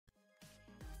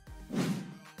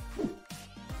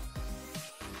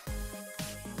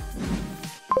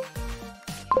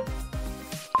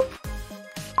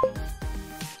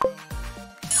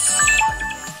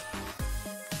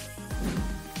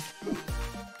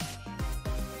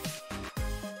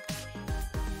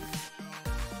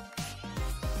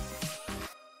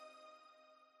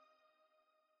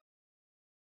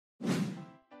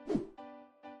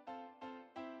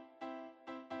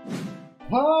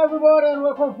Hi everybody and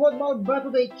welcome to Football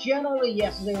Birthday channel.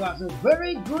 Yesterday was a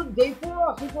very good day for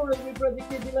us. We already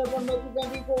predicted 11 matches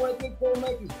and we corrected 4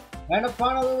 matches. And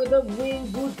finally with the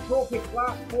win good trophy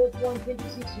class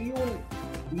 4.26 units.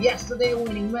 Yesterday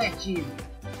winning matches.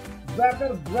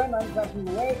 Werder Bremen versus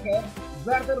Rijeka.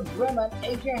 Werder Bremen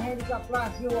Asian handicap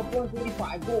plus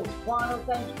 0.25 goals. Final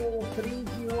time score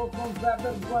 3-0 from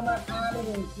Werder Bremen and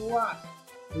win for us.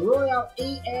 Royal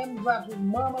EM versus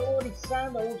Mamelodi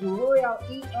Sandals. Royal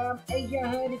EM Asian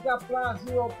handicap plus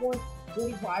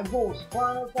 0.25 goals.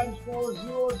 Final time score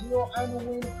 0-0 and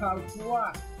win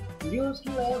Cluj.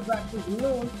 Ljungskile versus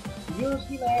Lund.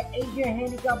 Ljungskile Asian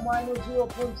handicap minus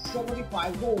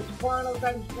 0.75 goals. Final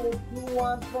time score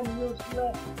 2-1 from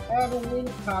Ljungskile and win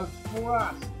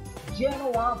Cluj.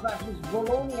 Genoa versus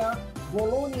Bologna.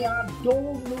 Bologna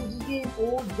don't lose the game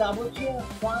or double chance.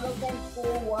 Final time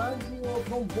score 1-0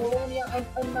 from Bologna and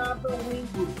another win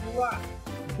good for us.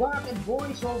 Baden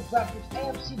Borisov versus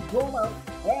FC Goma.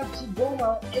 FC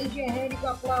Goma Asian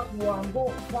handicap plus 1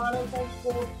 goal. Final time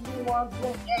score 2-1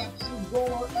 from FC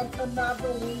Goma and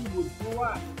another win good for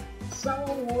us.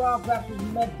 Sahura versus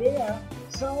Medea.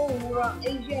 Sahura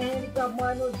Asian handicap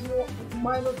minus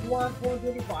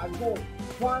 1.25 goal.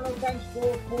 Final time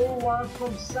score 4-1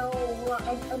 from Sahura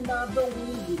and another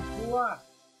win good for us.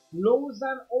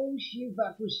 Lausanne Oshi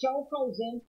versus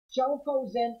Schaffhausen.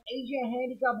 Schaffhausen Asian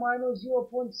handicap minus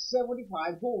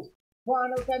 0.75 goals.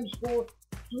 Final time score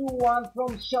 2-1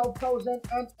 from Schaffhausen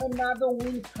and another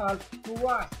win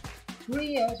for us.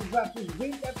 Trieste versus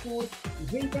Winterthur.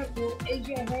 Winterthur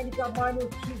Asian handicap minus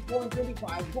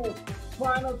 2.25 goals.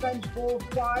 Final time score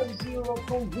 5-0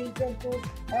 from Winterthur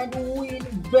and win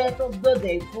bet of the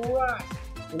day for us.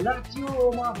 Lazio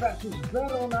Roma versus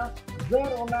Verona.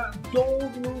 Verona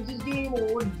don't lose this game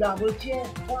or double chance.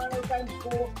 Final time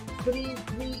score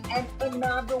 3-3 and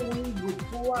another win good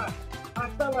for us.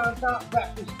 Atalanta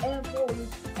versus Empoli.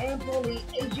 Empoli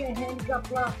Asian handicap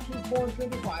plus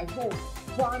 2.25 goals.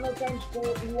 Final time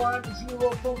score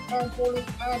 1-0 from Empoli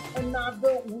and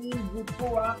another win good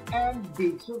for us and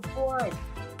big surprise.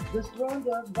 The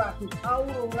Strongest versus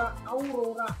Aurora.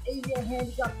 Aurora Asian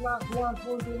handicap plus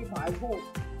 1.25 goals.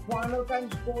 Final time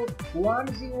score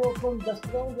 1-0 from the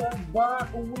Strongest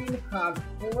but win hard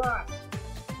for us.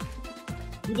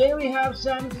 Today we have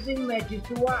some interesting matches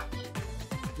to watch.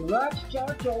 Cluj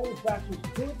Churchill versus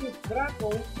Turkish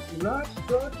Krakow. Cluj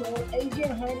Churchill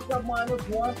Asian handicap minus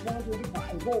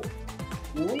 1.25 goals.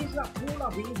 Wisla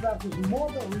Pullaby versus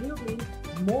Motor Lublin.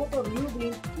 Motor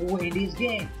Lublin win this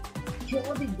game.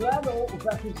 Jordi Grado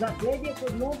versus Zagreb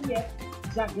Sosnowiec.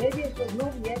 Zagreb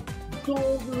Sosnowiec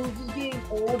don't lose this game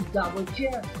or double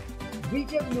chance.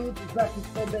 Vijablud versus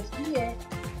Obestie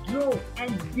draw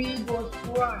and big was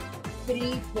for us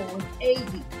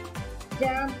 3.80.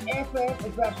 CFR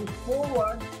versus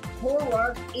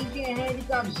Forward Asian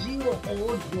handicap 0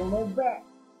 or draw no bet.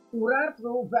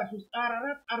 Urartu versus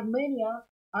Ararat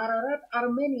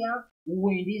Armenia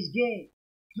win this game.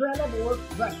 Trelleborg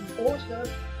versus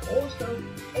Oster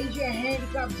Asian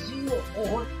handicap 0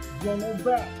 or draw no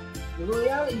bet.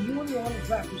 Royal Union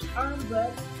versus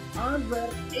Antwerp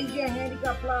Asian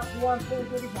handicap plus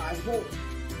 1.25 goals.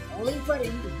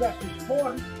 Liefering versus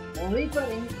Horn.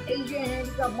 Liefering Asian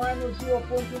handicap minus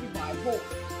 0.25 goals.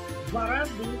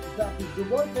 Varadin versus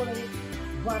Dubrovnik.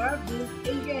 Varadin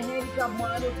Asian handicap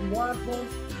minus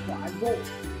 1.5 goals.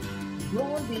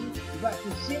 Blondie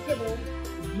versus Sikebo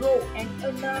draw and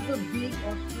another big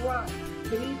Australia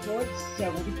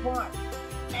 3.75.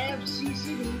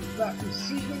 FCSB versus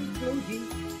Cluj.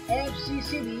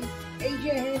 FCSB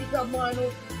Asian handicap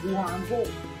minus 1 goal.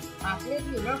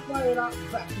 Atleti Rafaela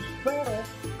versus Ferro.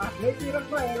 Atleti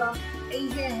Rafaela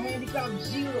Asian handicap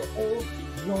 0 or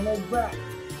draw no bet.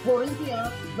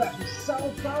 Corinthians versus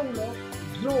Sao Paulo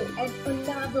draw and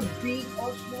another big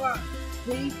Australia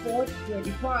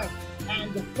 3.25.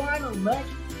 And the final match,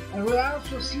 Real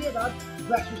Sociedad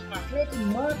versus Atletico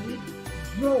Madrid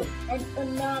draw and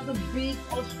another big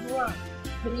Australia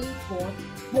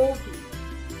 3.40.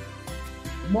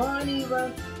 Money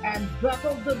event and bet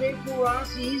of the day for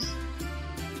us is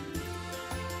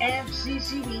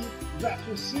FCSB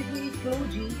versus Sydney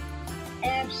Cluj.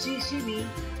 FCSB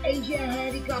Asian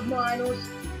handicap minus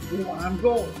 1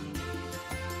 goal.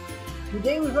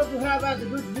 Today we hope you have as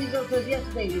good results as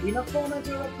yesterday. Leave in a comment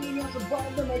your opinions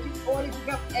about the matches or if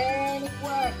you have any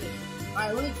questions.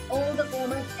 I read all the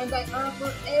comments and I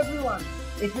answer everyone.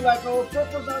 If you like our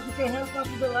proposals, you can help us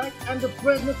with the like and the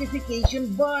press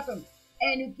notification button.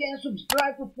 And you can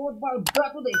subscribe to Football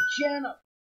Birthday channel.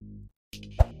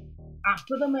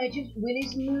 After the matches, we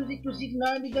listen music to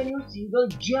signal with the new single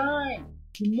Join.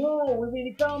 Tomorrow we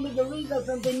will come with the results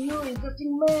of the new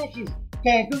interesting matches.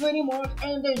 Thank you very much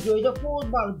and enjoy the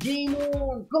football. Game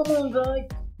on. Come on guys.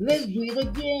 Let's do it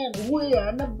again. We are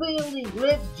in the building.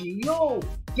 Let's go.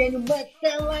 Can you make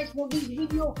 10 likes for this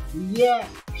video? Yes,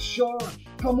 sure.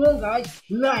 Come on guys.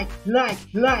 Like.